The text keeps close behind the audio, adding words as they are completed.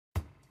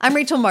I'm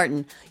Rachel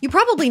Martin. You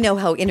probably know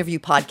how interview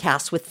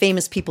podcasts with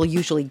famous people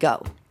usually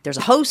go. There's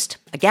a host,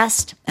 a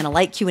guest, and a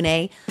light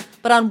Q&A.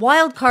 But on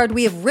Wildcard,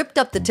 we have ripped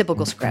up the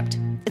typical script.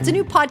 It's a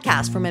new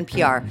podcast from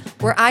NPR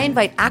where I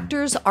invite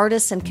actors,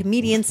 artists, and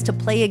comedians to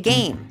play a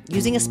game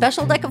using a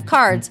special deck of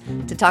cards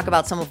to talk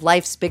about some of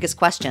life's biggest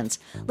questions.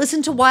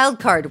 Listen to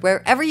Wildcard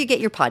wherever you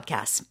get your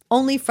podcasts,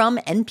 only from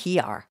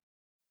NPR.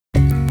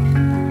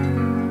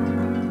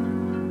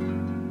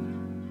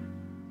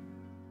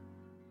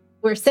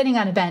 We're sitting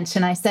on a bench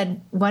and I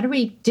said, "What are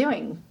we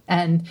doing?"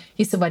 And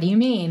he said, "What do you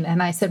mean?"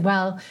 And I said,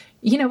 "Well,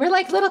 we're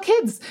like little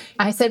kids."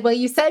 I said, "Well,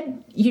 you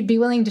said you'd be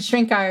willing to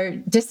shrink our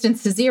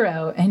distance to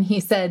zero." And he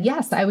said,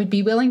 "Yes, I would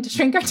be willing to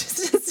shrink our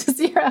distance to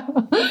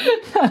zero."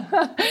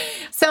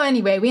 So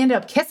anyway, we ended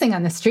up kissing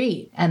on the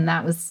street. And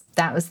that was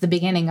the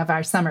beginning of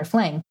our summer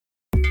fling.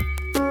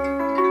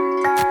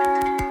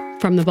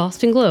 From the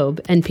Boston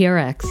Globe,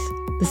 NPRX,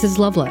 this is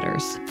Love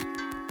Letters.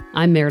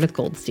 I'm Meredith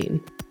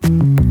Goldstein.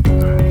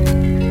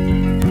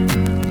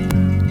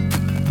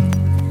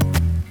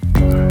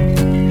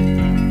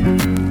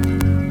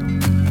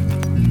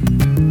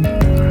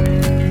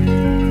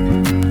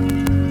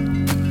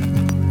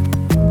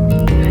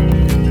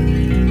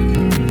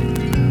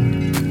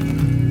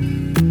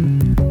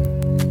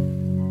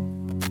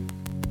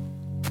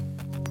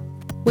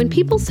 When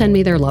people send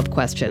me their love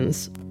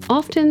questions,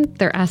 often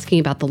they're asking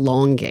about the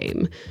long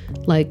game.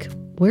 Like,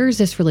 where is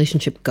this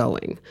relationship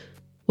going?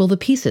 Will the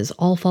pieces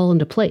all fall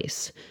into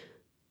place?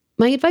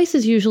 My advice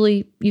is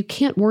usually, you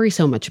can't worry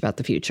so much about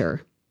the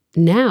future.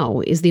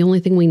 Now is the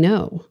only thing we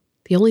know,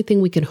 the only thing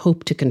we can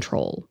hope to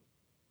control.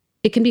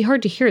 It can be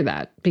hard to hear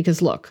that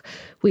because, look,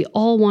 we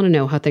all want to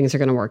know how things are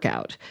going to work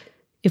out.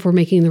 If we're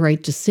making the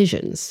right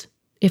decisions,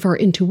 if our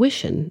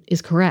intuition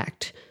is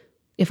correct,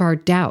 if our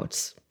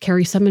doubts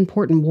carry some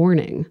important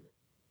warning.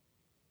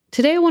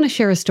 Today, I want to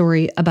share a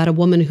story about a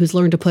woman who's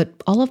learned to put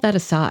all of that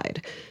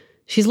aside.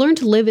 She's learned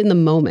to live in the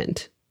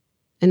moment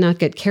and not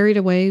get carried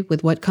away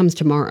with what comes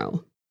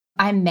tomorrow.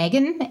 I'm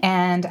Megan,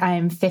 and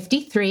I'm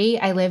 53.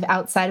 I live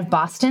outside of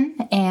Boston,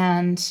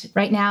 and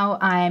right now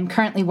I'm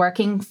currently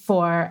working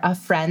for a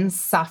friend's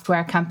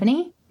software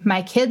company.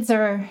 My kids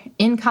are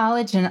in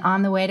college and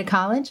on the way to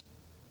college.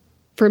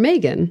 For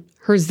Megan,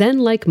 her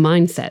Zen-like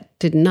mindset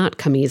did not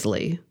come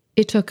easily.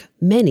 It took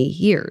many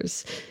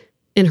years.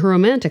 In her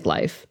romantic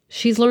life,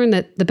 she's learned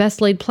that the best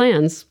laid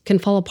plans can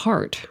fall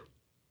apart.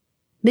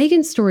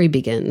 Megan's story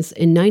begins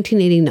in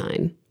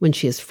 1989 when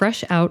she is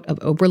fresh out of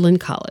Oberlin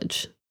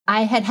College.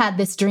 I had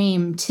this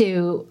dream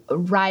to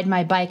ride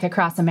my bike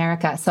across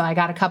America. So I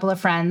got a couple of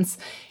friends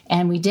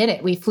and we did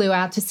it. We flew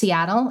out to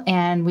Seattle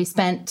and we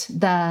spent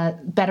the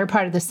better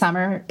part of the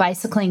summer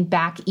bicycling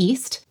back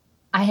east.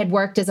 I had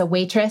worked as a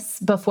waitress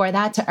before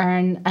that to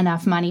earn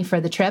enough money for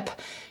the trip.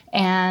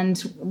 And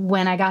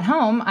when I got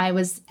home, I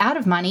was out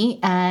of money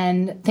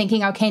and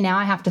thinking, okay, now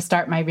I have to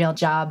start my real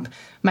job,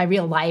 my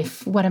real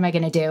life. What am I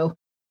going to do?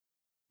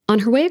 On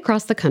her way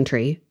across the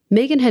country,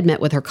 Megan had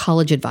met with her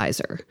college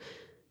advisor.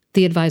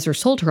 The advisor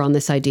sold her on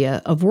this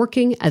idea of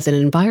working as an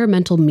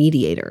environmental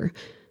mediator,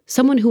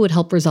 someone who would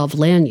help resolve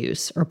land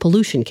use or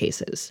pollution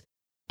cases.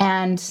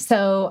 And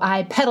so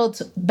I pedaled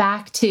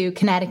back to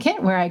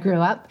Connecticut, where I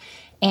grew up,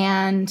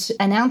 and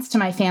announced to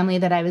my family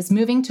that I was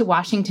moving to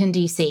Washington,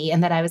 D.C.,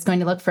 and that I was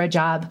going to look for a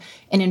job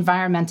in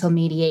environmental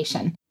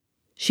mediation.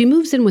 She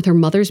moves in with her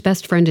mother's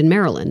best friend in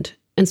Maryland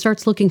and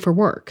starts looking for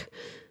work.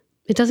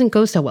 It doesn't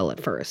go so well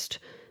at first.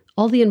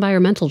 All the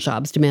environmental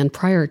jobs demand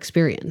prior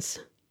experience.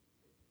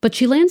 But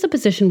she lands a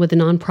position with a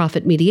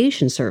nonprofit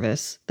mediation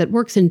service that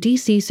works in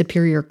D.C.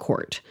 Superior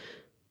Court.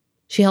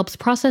 She helps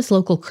process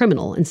local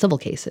criminal and civil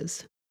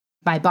cases.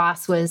 My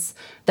boss was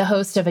the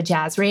host of a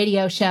jazz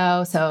radio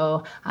show,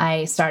 so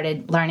I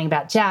started learning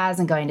about jazz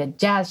and going to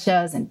jazz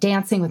shows and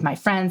dancing with my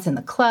friends in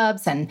the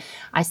clubs, and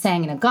I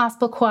sang in a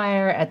gospel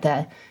choir at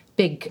the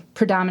big,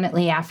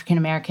 predominantly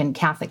African-American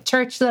Catholic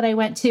church that I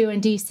went to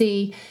in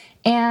D.C.,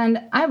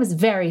 and I was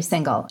very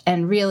single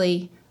and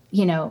really,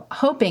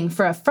 hoping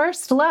for a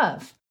first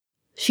love.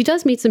 She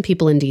does meet some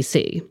people in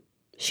D.C.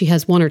 She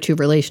has one or two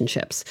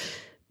relationships,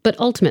 but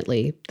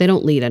ultimately, they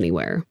don't lead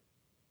anywhere.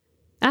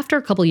 After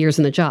a couple years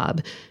in the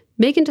job,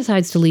 Megan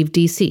decides to leave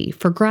D.C.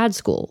 for grad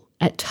school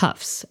at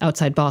Tufts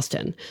outside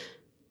Boston.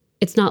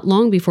 It's not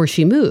long before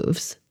she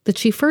moves that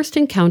she first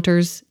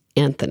encounters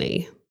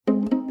Anthony.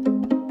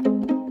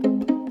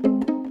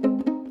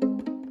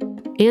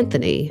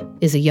 Anthony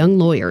is a young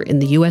lawyer in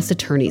the U.S.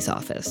 Attorney's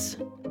Office.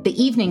 The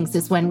evenings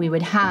is when we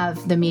would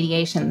have the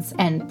mediations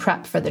and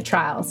prep for the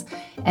trials.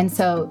 And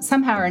so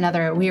somehow or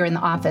another, we were in the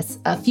office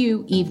a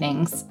few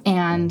evenings,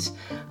 and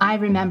I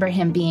remember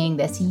him being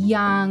this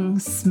young,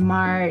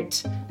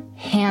 smart,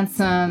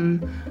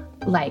 handsome,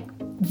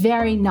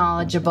 very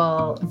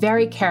knowledgeable,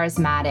 very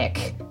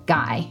charismatic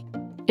guy.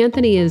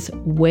 Anthony is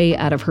way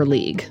out of her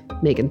league,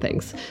 Megan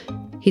thinks.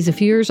 He's a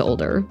few years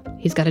older.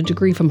 He's got a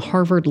degree from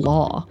Harvard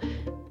Law.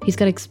 He's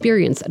got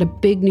experience at a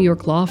big New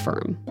York law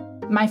firm.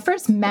 my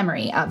first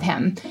memory of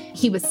him,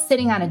 he was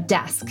sitting on a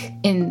desk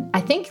in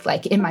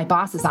my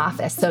boss's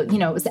office. So,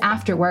 it was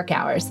after work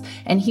hours.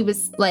 And he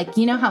was like,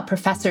 how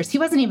professors, he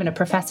wasn't even a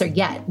professor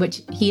yet,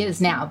 which he is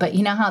now, but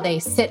how they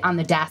sit on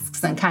the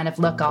desks and kind of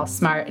look all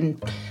smart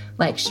and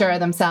like sure of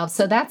themselves.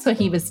 So that's what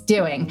he was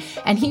doing.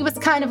 And he was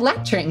kind of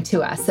lecturing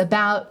to us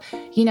about,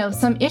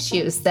 some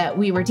issues that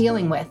we were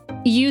dealing with.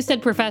 You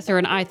said professor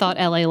and I thought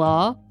LA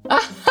Law.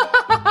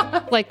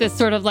 Like this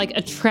sort of like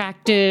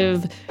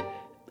attractive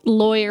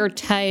lawyer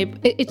type.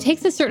 It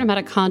takes a certain amount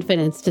of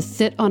confidence to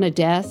sit on a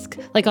desk,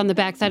 like on the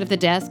backside of the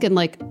desk. And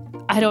like,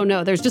 I don't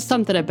know, there's just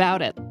something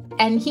about it.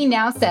 And he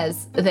now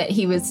says that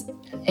he was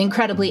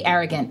incredibly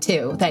arrogant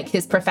too. Like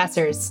his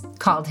professors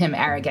called him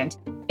arrogant.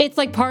 It's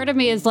like part of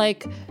me is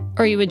like,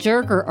 are you a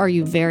jerk or are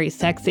you very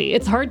sexy?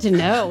 It's hard to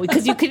know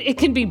because it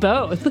can be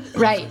both.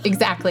 Right,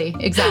 exactly.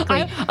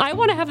 I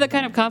want to have the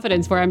kind of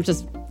confidence where I'm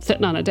just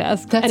sitting on a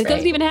desk. That's and it right.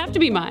 doesn't even have to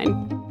be mine.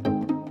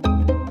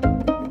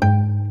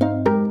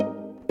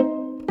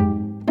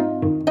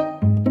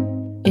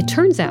 It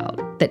turns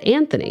out that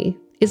Anthony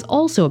is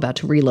also about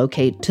to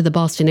relocate to the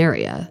Boston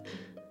area.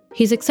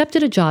 He's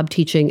accepted a job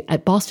teaching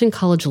at Boston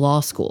College Law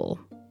School.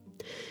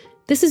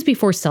 This is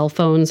before cell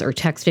phones or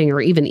texting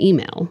or even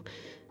email.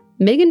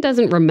 Megan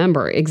doesn't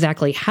remember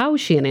exactly how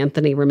she and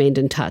Anthony remained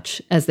in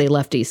touch as they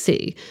left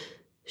DC.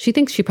 She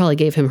thinks she probably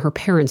gave him her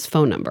parents'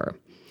 phone number.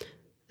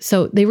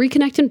 So they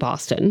reconnect in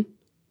Boston.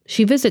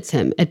 She visits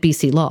him at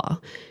BC Law.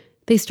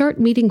 They start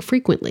meeting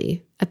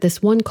frequently at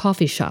this one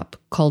coffee shop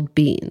called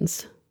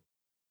Beans.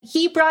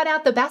 He brought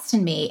out the best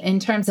in me in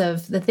terms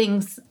of the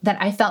things that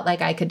I felt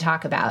like I could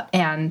talk about.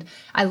 And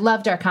I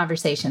loved our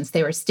conversations.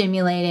 They were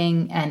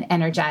stimulating and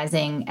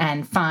energizing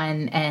and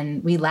fun,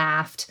 and we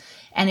laughed.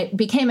 And it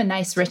became a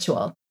nice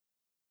ritual.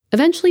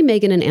 Eventually,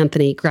 Megan and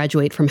Anthony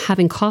graduate from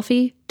having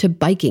coffee to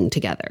biking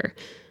together.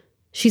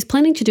 She's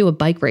planning to do a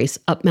bike race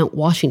up Mount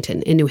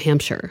Washington in New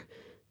Hampshire.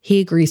 He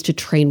agrees to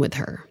train with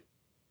her.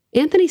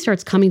 Anthony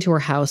starts coming to her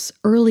house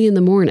early in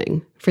the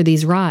morning for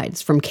these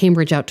rides from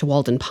Cambridge out to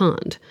Walden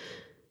Pond.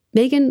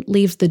 Megan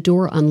leaves the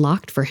door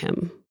unlocked for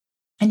him.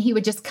 And he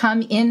would just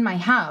come in my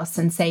house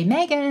and say,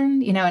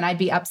 Megan, and I'd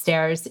be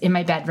upstairs in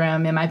my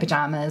bedroom in my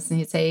pajamas. And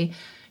he'd say,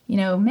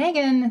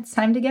 Megan, it's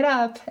time to get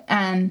up.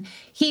 And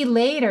he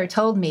later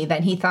told me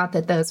that he thought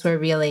that those were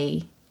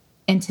really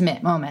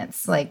intimate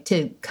moments, like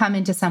to come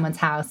into someone's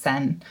house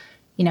and,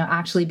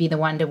 actually be the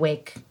one to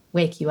wake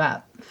you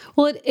up.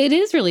 Well, it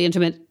is really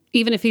intimate.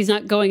 Even if he's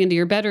not going into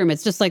your bedroom,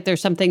 it's just like there's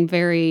something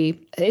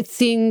it's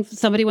seeing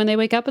somebody when they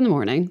wake up in the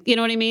morning. You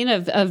know what I mean?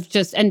 Of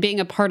just, and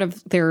being a part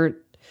of their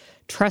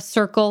trust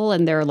circle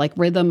and their like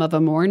rhythm of a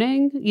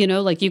morning,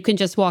 like you can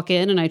just walk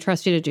in and I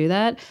trust you to do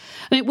that.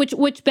 I mean,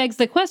 which begs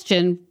the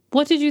question,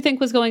 what did you think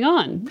was going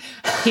on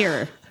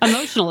here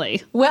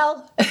emotionally?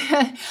 Well,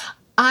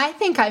 I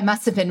think I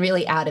must have been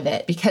really out of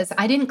it because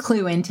I didn't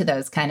clue into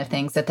those kind of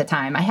things at the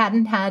time. I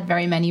hadn't had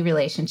very many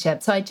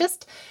relationships, so I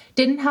just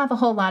didn't have a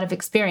whole lot of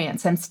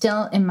experience. I'm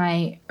still in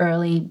my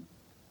early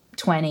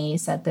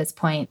 20s at this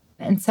point.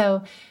 And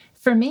so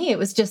for me, it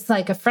was just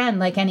like a friend,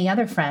 like any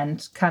other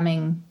friend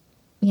coming,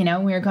 we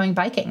were going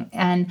biking.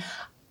 And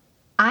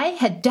I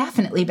had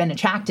definitely been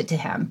attracted to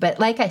him. But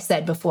like I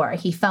said before,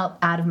 he felt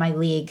out of my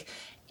league.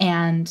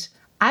 And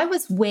I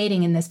was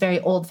waiting in this very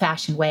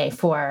old-fashioned way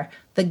for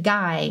the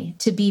guy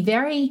to be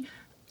very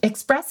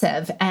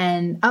expressive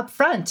and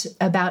upfront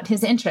about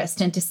his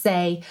interest and to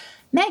say,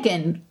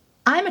 Megan,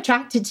 I'm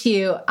attracted to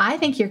you. I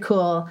think you're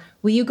cool.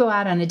 Will you go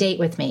out on a date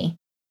with me?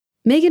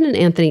 Megan and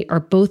Anthony are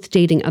both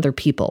dating other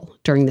people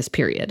during this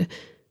period.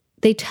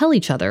 They tell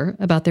each other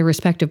about their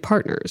respective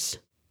partners.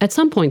 At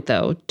some point,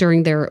 though,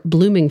 during their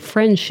blooming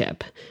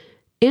friendship,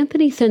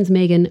 Anthony sends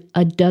Megan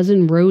a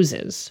dozen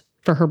roses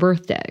for her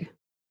birthday.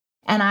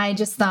 And I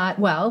just thought,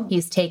 well,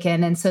 he's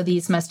taken, and so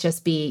these must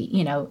just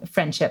be,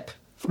 friendship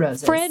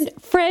roses. Friend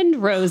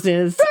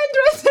roses. Friend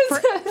roses.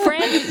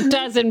 Friend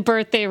dozen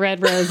birthday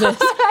red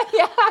roses.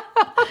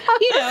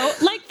 Yeah.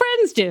 Like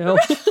friends do.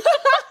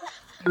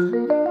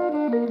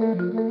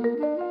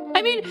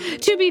 I mean,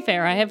 to be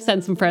fair, I have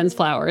sent some friends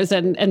flowers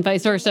and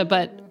vice versa,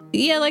 but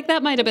yeah, like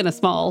that might have been a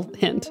small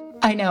hint.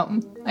 I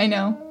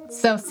know.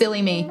 So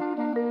silly me.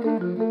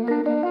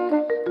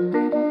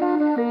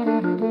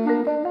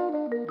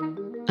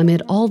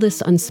 Amid all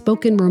this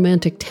unspoken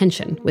romantic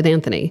tension with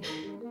Anthony,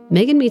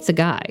 Megan meets a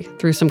guy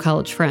through some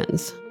college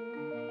friends.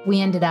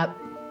 We ended up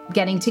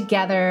getting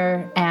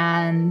together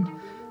and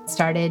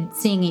started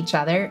seeing each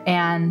other,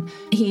 and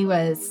he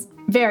was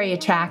very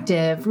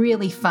attractive,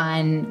 really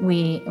fun.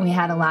 We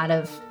had a lot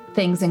of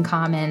things in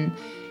common.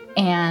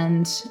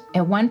 And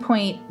at one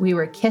point we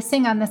were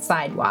kissing on the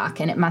sidewalk,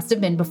 and it must have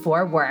been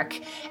before work.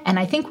 And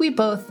I think we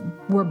both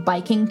were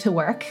biking to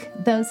work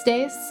those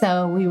days.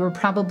 So we were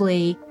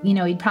probably,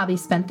 he'd probably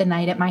spent the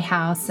night at my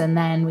house, and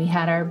then we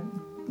had our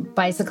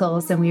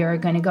bicycles and we were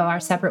going to go our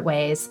separate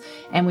ways.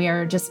 And we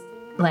were just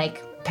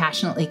like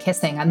passionately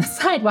kissing on the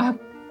sidewalk.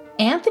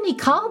 Anthony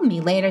called me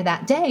later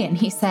that day and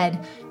he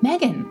said,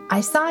 Megan,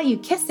 I saw you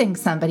kissing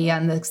somebody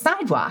on the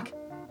sidewalk.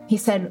 He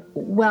said,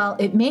 well,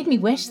 it made me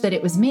wish that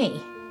it was me.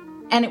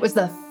 And it was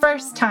the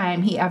first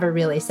time he ever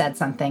really said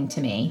something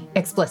to me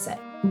explicit.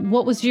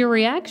 What was your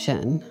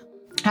reaction?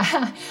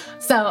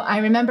 So I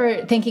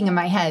remember thinking in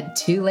my head,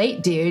 too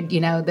late, dude.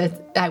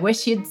 I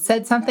wish you'd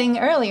said something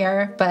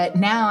earlier, but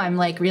now I'm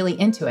like really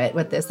into it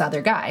with this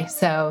other guy.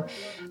 So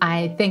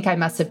I think I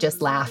must have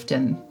just laughed,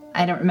 and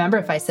I don't remember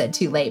if I said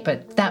too late,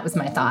 but that was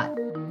my thought.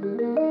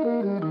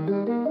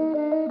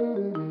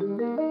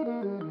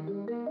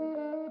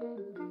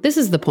 This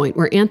is the point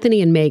where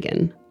Anthony and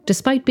Megan,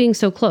 despite being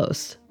so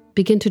close,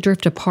 begin to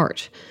drift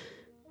apart.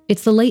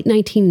 It's the late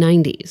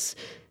 1990s.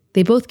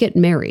 They both get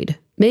married,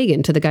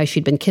 Megan to the guy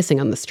she'd been kissing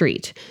on the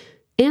street,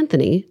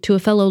 Anthony to a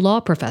fellow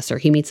law professor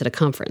he meets at a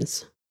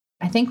conference.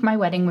 I think my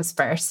wedding was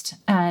first,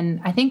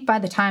 and I think by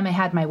the time I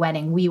had my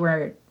wedding, we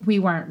weren't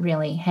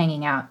really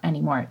hanging out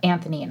anymore,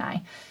 Anthony and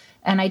I.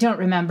 And I don't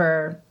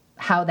remember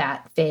how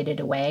that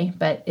faded away,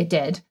 but it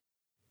did.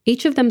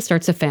 Each of them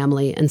starts a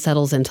family and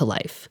settles into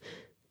life.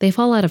 They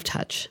fall out of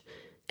touch.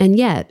 And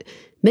yet,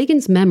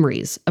 Megan's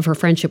memories of her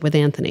friendship with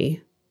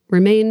Anthony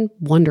remain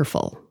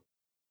wonderful.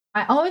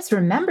 I always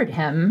remembered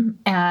him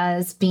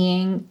as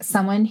being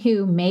someone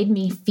who made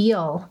me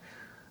feel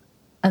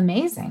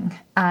amazing.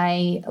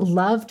 I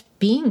loved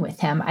being with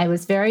him. I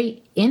was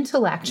very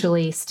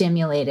intellectually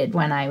stimulated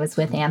when I was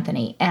with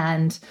Anthony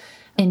and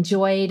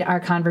enjoyed our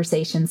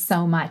conversations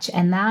so much.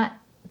 And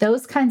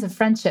those kinds of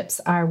friendships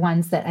are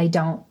ones that I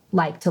don't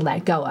like to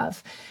let go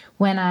of.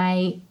 When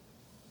I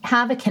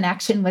have a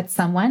connection with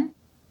someone,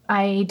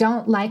 I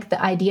don't like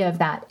the idea of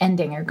that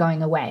ending or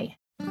going away.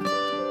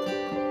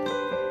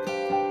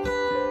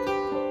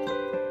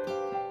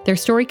 Their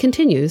story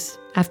continues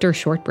after a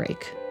short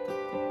break.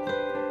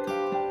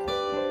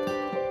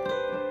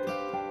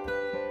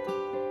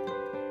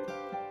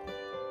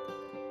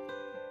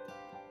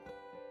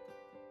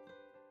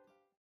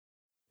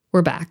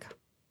 We're back.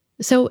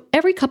 So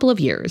every couple of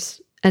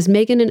years, as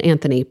Megan and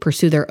Anthony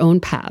pursue their own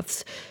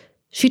paths,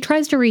 she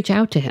tries to reach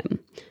out to him,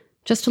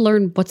 just to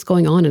learn what's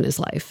going on in his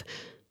life.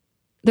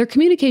 Their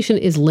communication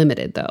is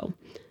limited, though.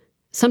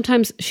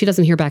 Sometimes she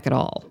doesn't hear back at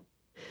all.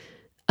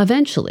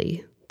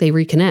 Eventually, they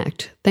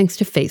reconnect thanks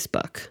to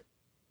Facebook.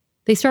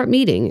 They start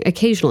meeting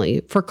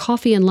occasionally for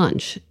coffee and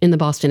lunch in the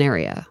Boston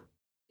area.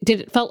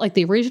 Did it felt like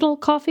the original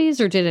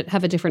coffees, or did it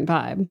have a different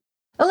vibe?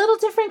 A little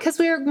different because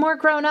we were more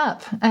grown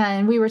up,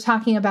 and we were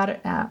talking about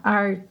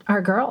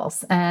our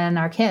girls and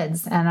our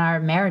kids and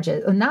our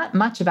marriages. Not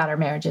much about our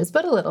marriages,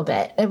 but a little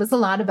bit. It was a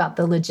lot about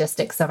the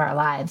logistics of our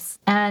lives.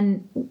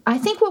 And I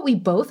think what we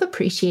both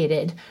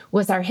appreciated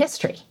was our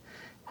history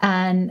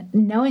and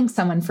knowing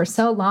someone for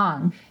so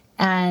long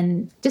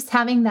and just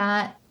having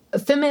that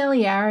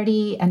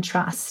familiarity and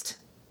trust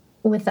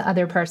with the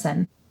other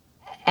person.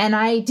 And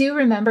I do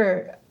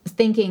remember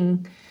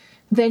thinking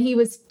that he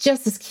was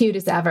just as cute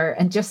as ever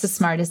and just as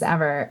smart as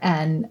ever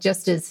and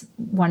just as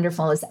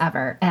wonderful as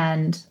ever,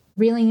 and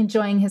really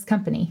enjoying his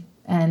company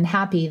and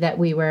happy that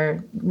we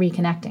were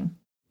reconnecting.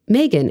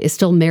 Megan is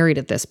still married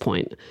at this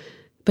point,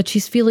 but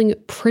she's feeling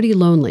pretty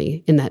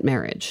lonely in that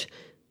marriage.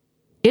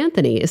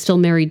 Anthony is still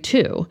married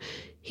too.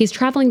 He's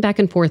traveling back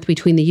and forth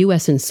between the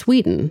US and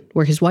Sweden,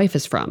 where his wife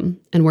is from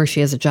and where she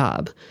has a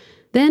job.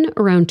 Then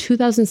around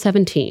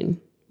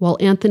 2017, while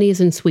Anthony is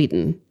in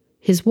Sweden,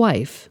 his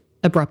wife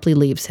abruptly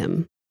leaves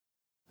him.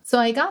 So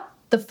I got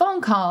the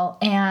phone call,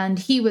 and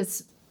he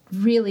was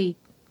really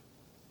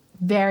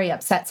very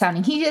upset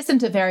sounding. He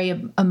isn't a very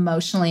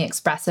emotionally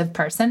expressive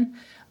person,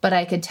 but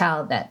I could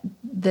tell that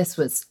this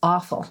was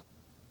awful.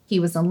 He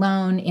was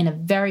alone in a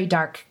very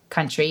dark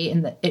country.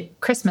 At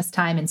Christmas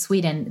time in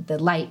Sweden, the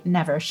light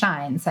never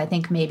shines, I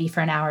think maybe for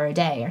an hour a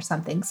day or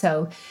something.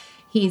 So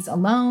he's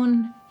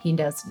alone. He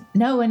doesn't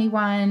know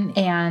anyone.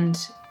 And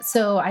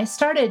so I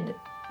started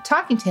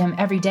talking to him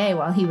every day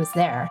while he was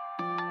there.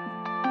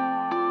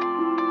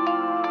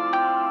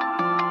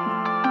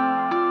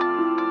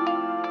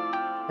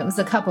 It was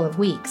a couple of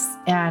weeks,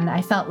 and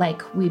I felt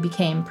like we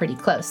became pretty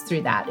close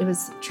through that. It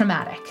was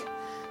traumatic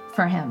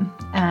for him,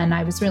 and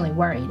I was really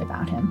worried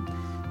about him.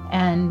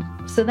 And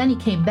so then he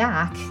came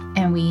back,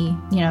 and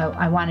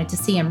I wanted to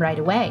see him right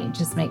away,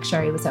 just make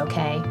sure he was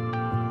okay.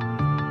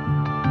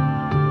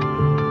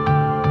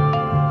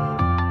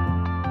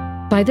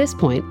 By this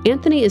point,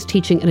 Anthony is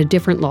teaching at a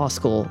different law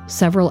school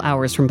several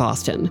hours from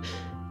Boston,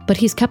 but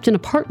he's kept an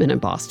apartment in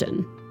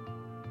Boston.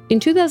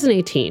 In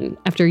 2018,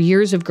 after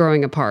years of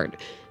growing apart,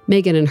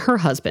 Megan and her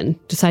husband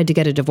decide to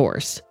get a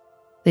divorce.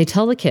 They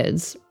tell the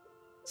kids,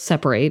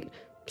 separate,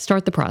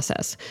 start the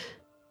process.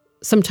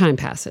 Some time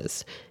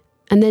passes,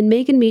 and then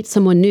Megan meets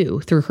someone new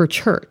through her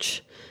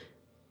church.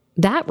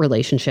 That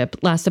relationship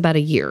lasts about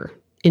a year,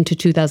 into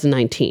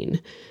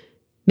 2019.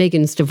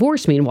 Megan's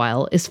divorce,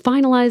 meanwhile, is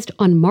finalized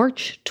on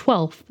March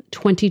 12th,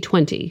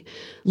 2020,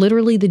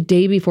 literally the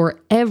day before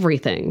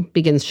everything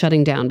begins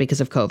shutting down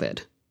because of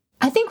COVID.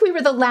 I think we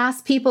were the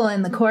last people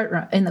in the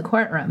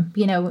courtroom.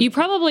 You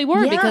probably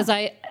were, yeah. Because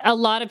a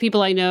lot of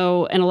people I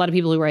know, and a lot of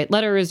people who write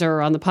letters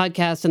or on the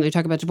podcast, and they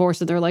talk about divorce,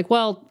 and they're like,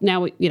 well,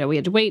 now we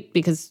had to wait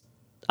because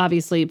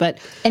obviously, but...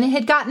 And it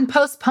had gotten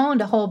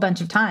postponed a whole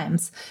bunch of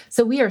times.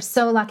 So we are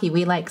so lucky.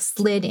 We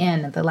slid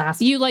in at the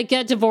last... You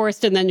get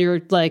divorced and then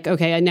you're like,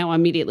 okay, now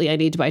immediately I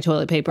need to buy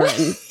toilet paper.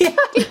 And...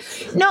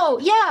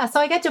 So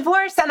I got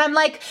divorced and I'm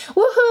like,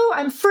 woohoo,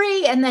 I'm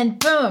free. And then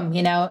boom,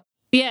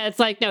 Yeah, it's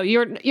like, no,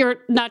 you're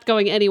not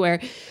going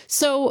anywhere.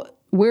 So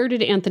where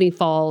did Anthony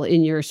fall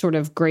in your sort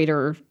of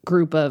greater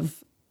group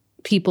of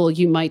people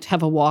you might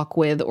have a walk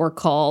with or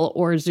call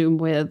or Zoom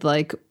with?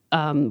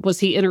 Was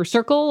he inner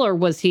circle or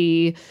was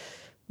he...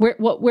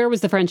 Where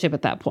was the friendship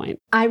at that point?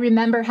 I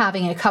remember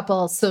having a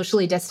couple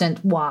socially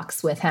distant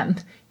walks with him.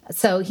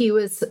 So he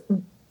was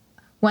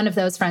one of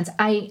those friends.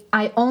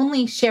 I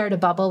only shared a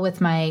bubble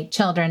with my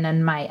children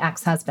and my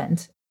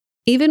ex-husband.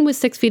 Even with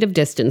 6 feet of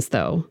distance,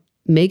 though,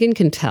 Megan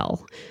can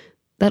tell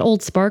that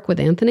old spark with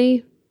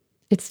Anthony,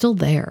 it's still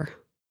there.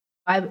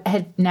 I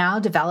had now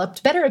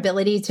developed better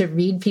ability to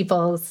read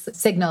people's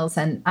signals,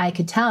 and I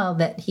could tell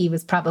that he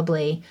was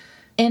probably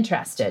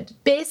interested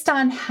based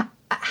on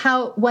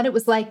what it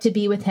was like to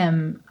be with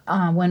him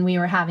when we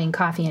were having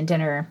coffee and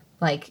dinner,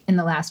 in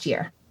the last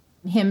year.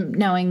 Him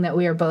knowing that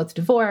we were both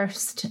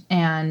divorced,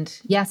 and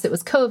yes, it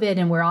was COVID,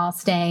 and we're all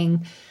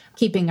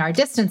keeping our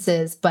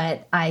distances,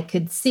 but I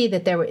could see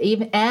that there were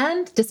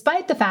and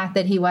despite the fact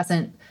that he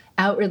wasn't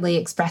outwardly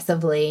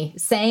expressively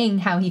saying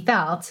how he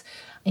felt,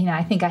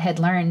 I think I had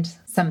learned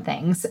some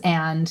things,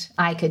 and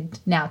I could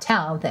now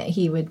tell that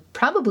he would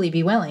probably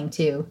be willing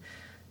to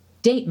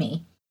date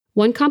me.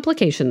 One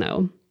complication,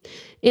 though.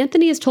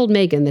 Anthony has told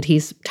Megan that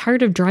he's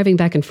tired of driving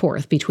back and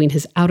forth between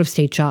his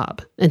out-of-state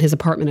job and his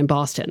apartment in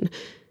Boston.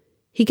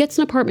 He gets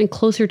an apartment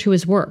closer to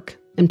his work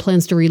and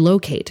plans to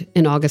relocate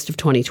in August of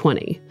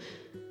 2020.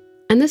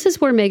 And this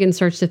is where Megan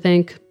starts to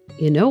think,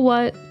 you know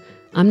what?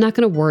 I'm not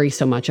going to worry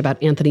so much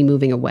about Anthony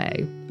moving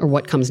away or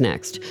what comes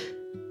next.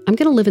 I'm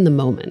going to live in the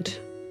moment.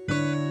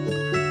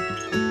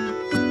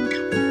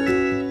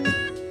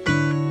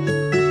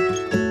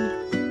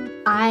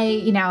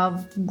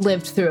 I've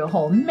lived through a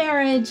whole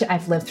marriage.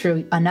 I've lived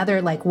through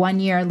another 1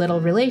 year little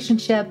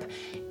relationship.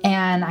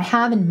 And I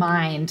have in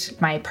mind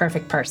my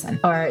perfect person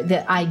or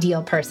the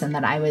ideal person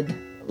that I would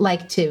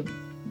like to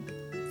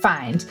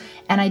find.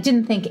 And I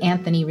didn't think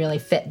Anthony really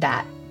fit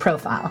that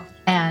profile.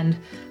 And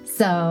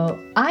so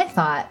I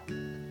thought,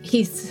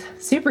 he's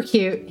super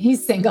cute.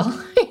 He's single.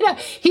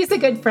 He's a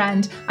good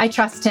friend. I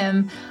trust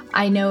him.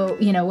 I know,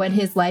 what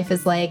his life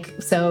is like.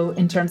 So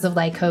in terms of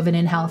COVID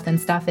and health and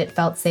stuff, it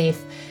felt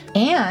safe.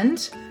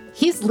 And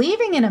he's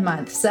leaving in a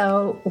month.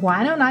 So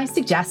why don't I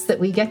suggest that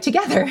we get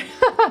together?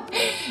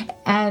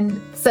 And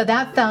so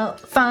that felt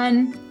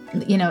fun,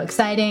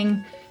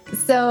 exciting.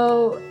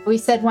 So we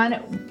said,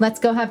 let's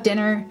go have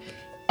dinner.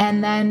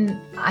 And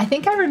then I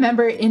think I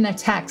remember in a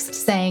text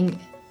saying,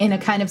 in a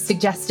kind of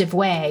suggestive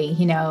way,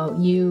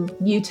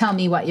 you tell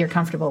me what you're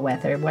comfortable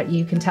with, or what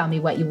you can tell me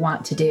what you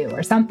want to do,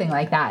 or something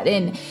like that.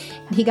 And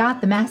he got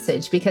the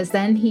message, because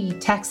then he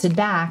texted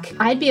back,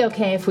 I'd be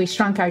okay if we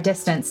shrunk our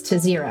distance to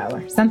 0,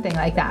 or something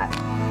like that.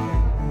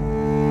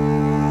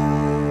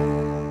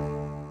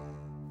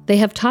 They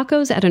have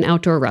tacos at an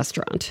outdoor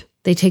restaurant.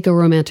 They take a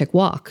romantic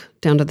walk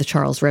down to the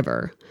Charles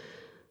River.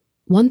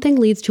 One thing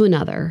leads to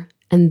another,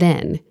 and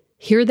then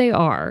here they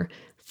are,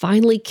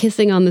 finally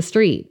kissing on the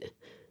street.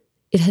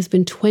 It has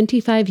been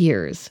 25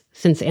 years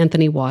since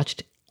Anthony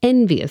watched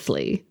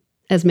enviously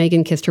as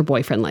Megan kissed her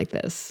boyfriend like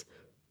this.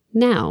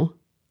 Now,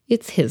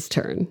 it's his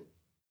turn.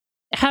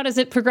 How does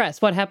it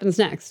progress? What happens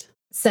next?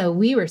 So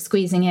we were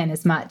squeezing in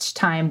as much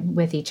time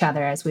with each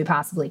other as we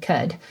possibly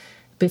could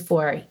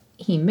before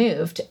he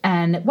moved.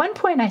 And at one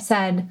point I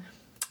said,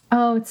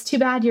 oh, it's too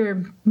bad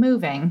you're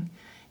moving.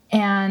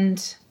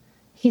 And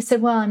he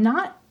said, well, I'm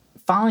not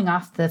falling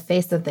off the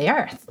face of the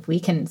earth. We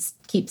can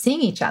keep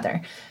seeing each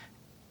other.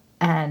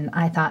 And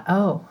I thought,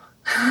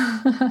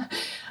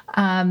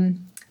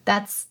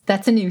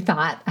 that's a new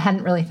thought. I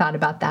hadn't really thought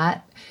about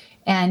that.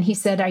 And he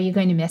said, are you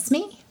going to miss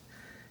me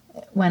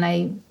when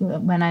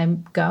I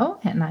go?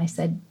 And I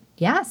said,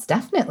 yes,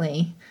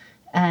 definitely.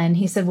 And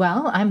he said,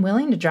 well, I'm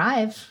willing to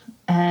drive.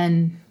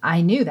 And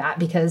I knew that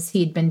because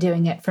he'd been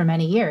doing it for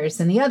many years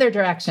in the other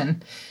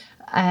direction.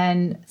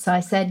 And so I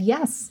said,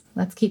 yes,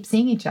 let's keep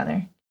seeing each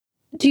other.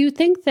 Do you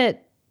think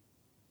that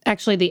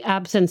actually the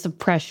absence of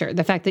pressure,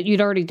 the fact that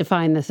you'd already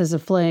defined this as a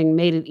fling,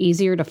 made it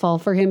easier to fall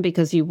for him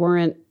because you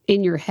weren't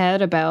in your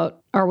head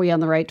about, are we on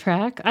the right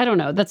track? I don't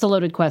know. That's a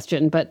loaded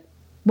question, but...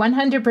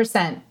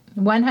 100%.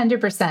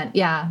 100%.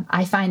 Yeah.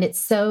 I find it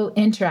so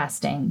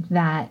interesting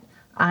that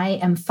I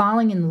am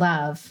falling in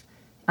love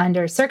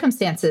under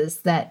circumstances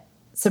that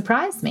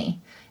surprise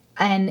me.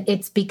 And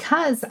it's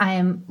because I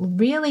am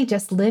really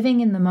just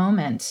living in the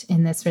moment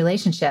in this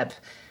relationship,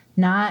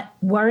 not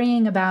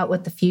worrying about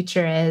what the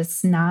future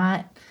is,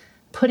 not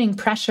putting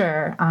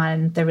pressure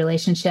on the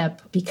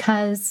relationship,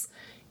 because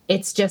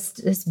it's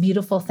just this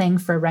beautiful thing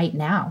for right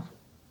now.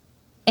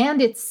 And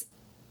it's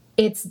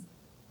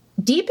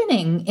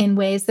deepening in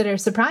ways that are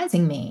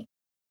surprising me.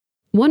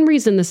 One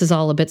reason this is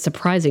all a bit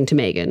surprising to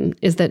Megan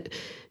is that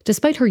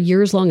despite her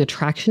years-long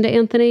attraction to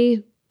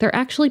Anthony, they're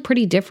actually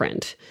pretty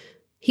different.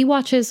 He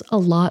watches a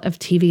lot of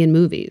TV and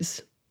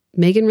movies.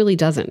 Megan really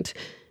doesn't.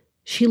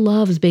 She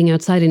loves being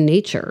outside in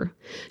nature.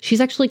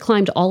 She's actually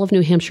climbed all of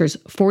New Hampshire's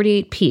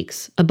 48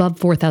 peaks above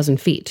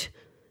 4,000 feet.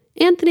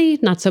 Anthony,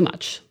 not so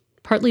much,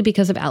 partly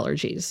because of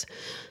allergies.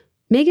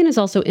 Megan is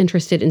also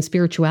interested in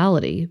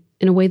spirituality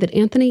in a way that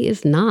Anthony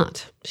is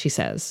not, she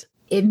says.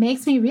 It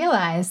makes me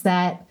realize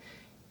that,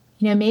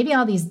 maybe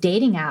all these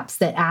dating apps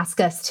that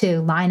ask us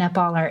to line up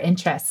all our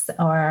interests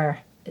or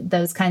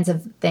those kinds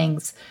of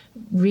things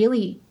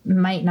really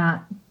might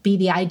not be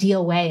the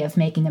ideal way of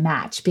making a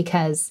match,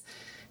 because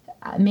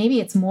maybe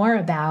it's more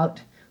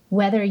about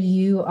whether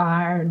you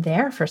are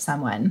there for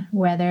someone,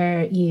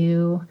 whether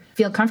you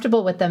feel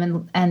comfortable with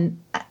them. And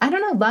I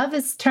don't know, love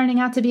is turning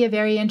out to be a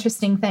very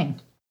interesting thing.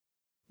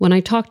 When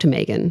I talked to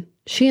Megan,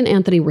 she and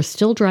Anthony were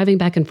still driving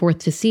back and forth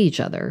to see each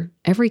other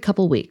every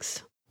couple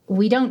weeks.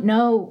 We don't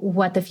know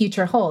what the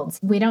future holds.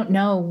 We don't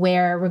know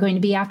where we're going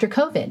to be after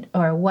COVID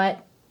or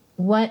what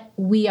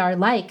we are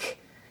like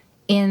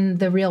in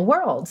the real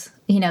world.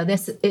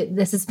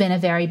 This has been a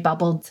very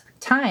bubbled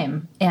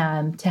time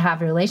to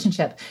have a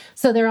relationship.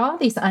 So there are all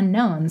these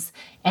unknowns,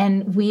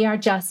 and we are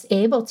just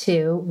able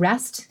to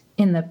rest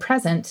in the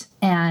present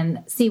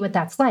and see what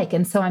that's like.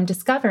 And so I'm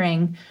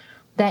discovering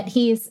that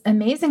he's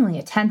amazingly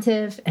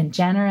attentive and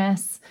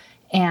generous,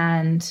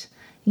 and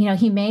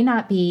he may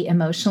not be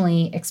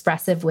emotionally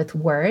expressive with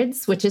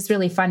words, which is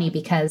really funny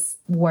because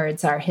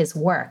words are his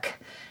work.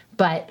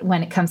 But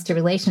when it comes to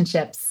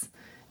relationships,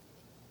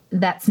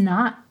 that's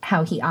not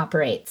how he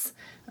operates.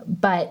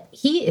 But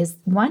he is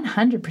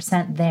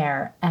 100%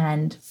 there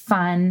and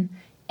fun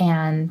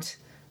and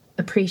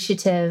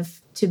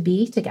appreciative to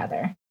be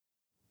together.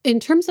 In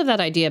terms of that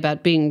idea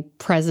about being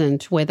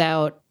present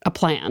without a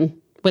plan,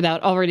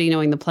 without already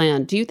knowing the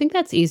plan, do you think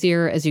that's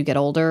easier as you get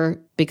older?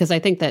 Because I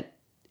think that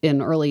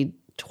in early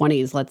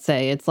 20s, let's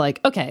say, it's like,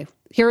 okay,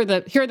 here are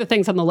the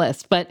things on the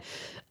list. But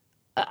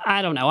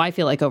I don't know. I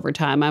feel like over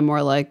time, I'm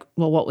more like,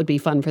 well, what would be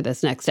fun for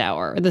this next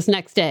hour or this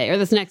next day or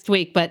this next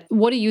week? But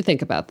what do you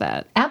think about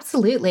that?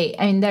 Absolutely.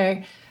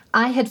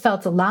 I had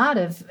felt a lot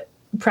of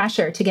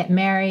pressure to get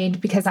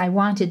married because I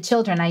wanted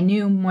children. I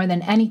knew more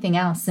than anything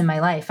else in my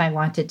life, I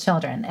wanted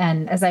children.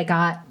 And as I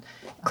got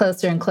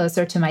closer and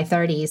closer to my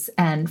 30s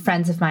and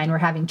friends of mine were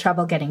having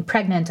trouble getting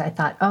pregnant, I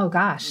thought, oh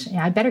gosh,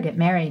 I better get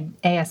married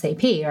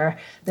ASAP, or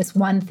this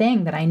one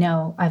thing that I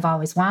know I've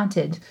always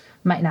wanted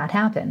might not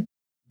happen.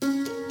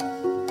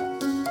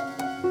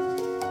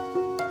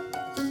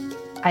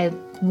 I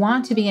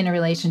want to be in a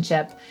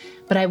relationship,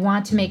 but I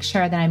want to make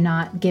sure that I'm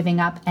not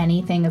giving up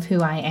anything of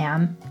who I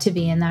am to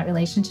be in that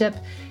relationship.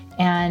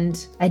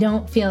 And I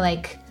don't feel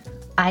like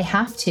I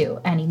have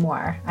to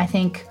anymore. I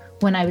think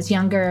when I was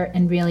younger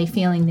and really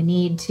feeling the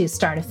need to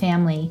start a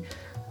family,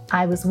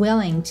 I was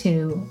willing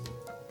to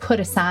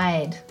put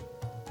aside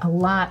a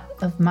lot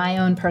of my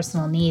own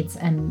personal needs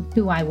and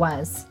who I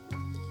was.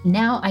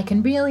 Now I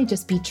can really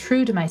just be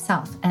true to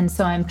myself. And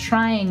so I'm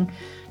trying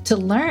to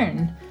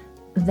learn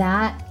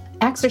that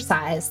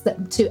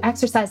to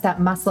exercise that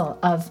muscle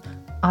of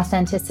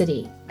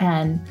authenticity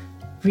and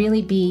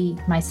really be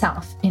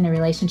myself in a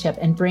relationship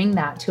and bring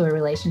that to a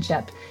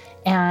relationship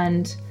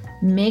and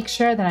make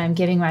sure that I'm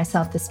giving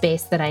myself the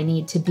space that I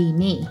need to be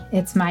me.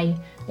 It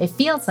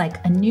feels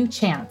like a new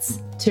chance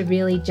to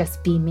really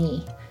just be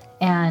me.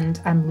 And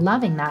I'm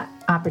loving that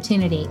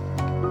opportunity.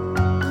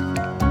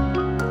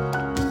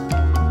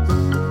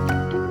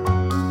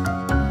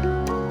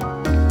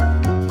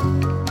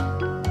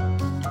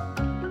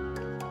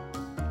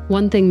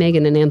 One thing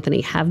Megan and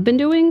Anthony have been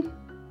doing,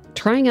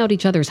 trying out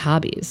each other's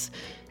hobbies.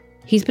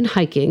 He's been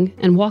hiking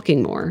and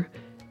walking more,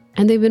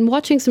 and they've been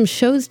watching some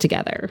shows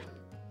together.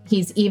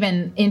 He's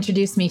even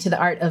introduced me to the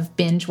art of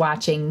binge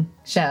watching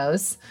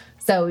shows.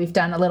 So we've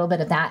done a little bit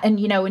of that. And,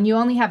 when you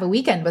only have a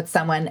weekend with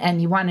someone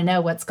and you want to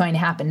know what's going to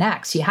happen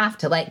next, you have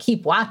to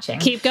keep watching.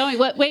 Keep going.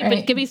 Wait, right?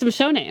 But give me some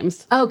show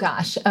names. Oh,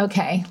 gosh.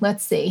 Okay.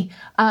 Let's see.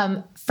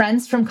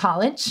 Friends from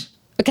College.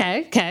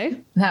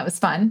 Okay. That was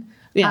fun.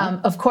 Yeah.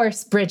 Of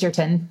course,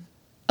 Bridgerton.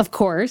 Of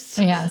course.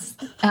 Yes.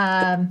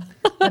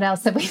 What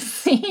else have we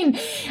seen?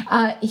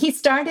 He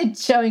started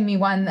showing me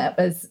one that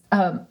was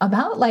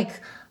about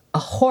a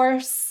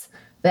horse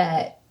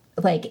that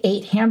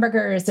ate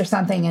hamburgers or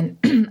something,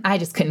 and I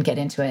just couldn't get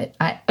into it.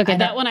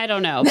 That one I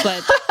don't know,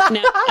 but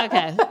no,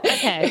 okay.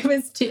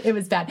 It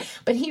was bad.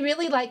 But he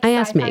really liked I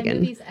asked Megan,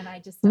 movies, and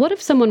what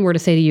if someone were to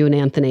say to you and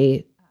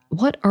Anthony,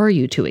 what are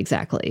you two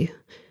exactly?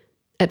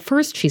 At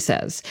first, she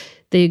says,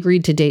 they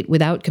agreed to date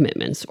without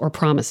commitments or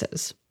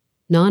promises,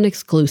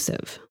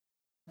 non-exclusive.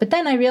 But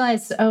then I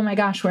realized, oh my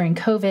gosh, we're in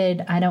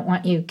COVID. I don't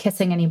want you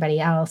kissing anybody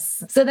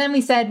else. So then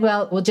we said,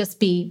 well, we'll just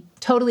be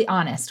totally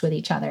honest with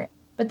each other.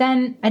 But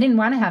then I didn't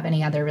want to have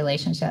any other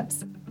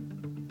relationships.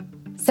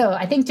 So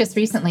I think just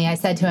recently I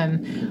said to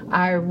him,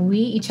 are we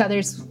each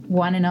other's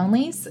one and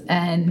onlys?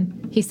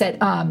 And he said,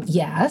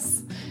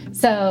 yes.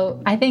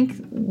 So I think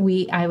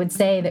I would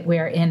say that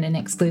we're in an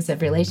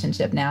exclusive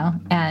relationship now.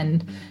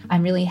 And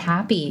I'm really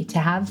happy to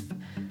have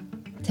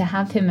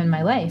him in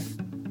my life.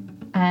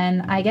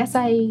 And I guess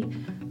I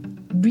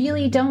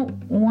really don't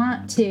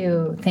want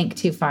to think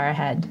too far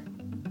ahead.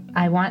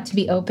 I want to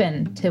be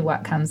open to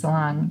what comes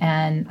along,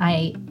 and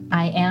I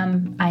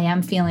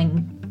am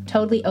feeling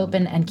totally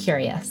open and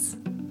curious.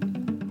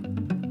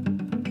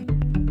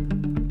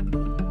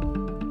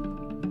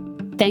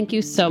 Thank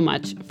you so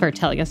much for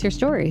telling us your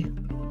story.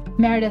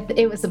 Meredith,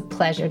 it was a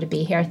pleasure to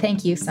be here.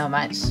 Thank you so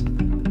much.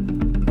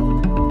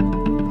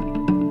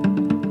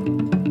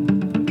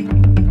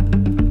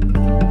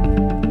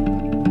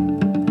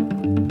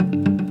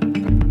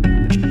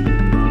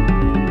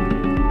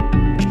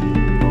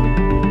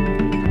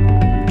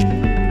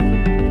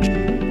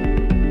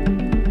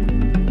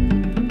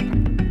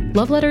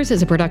 Love Letters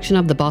is a production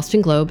of the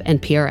Boston Globe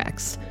and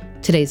PRX.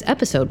 Today's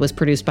episode was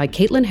produced by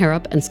Caitlin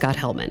Harrop and Scott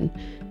Hellman.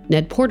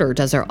 Ned Porter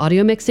does our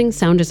audio mixing,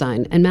 sound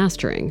design, and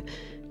mastering.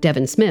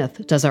 Devin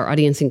Smith does our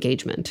audience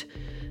engagement.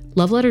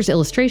 Love Letters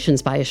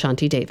illustrations by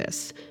Ashanti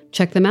Davis.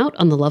 Check them out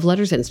on the Love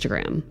Letters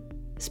Instagram.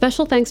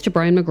 Special thanks to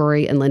Brian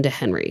McGrory and Linda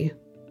Henry.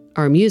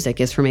 Our music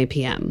is from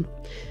APM.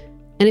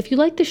 And if you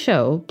like the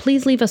show,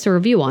 please leave us a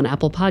review on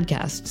Apple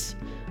Podcasts.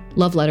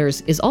 Love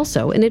Letters is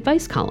also an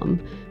advice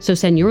column, so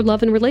send your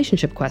love and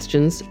relationship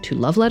questions to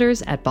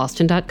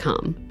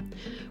loveletters@boston.com.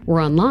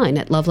 We're online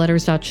at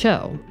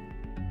loveletters.show.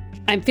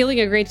 I'm feeling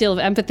a great deal of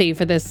empathy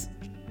for this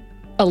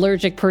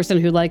allergic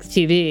person who likes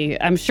TV.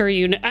 I'm sure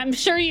you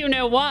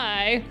know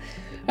why.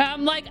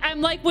 I'm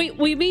like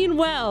we mean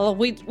well.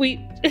 We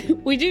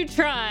do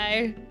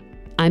try.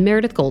 I'm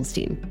Meredith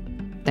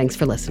Goldstein. Thanks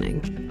for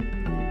listening.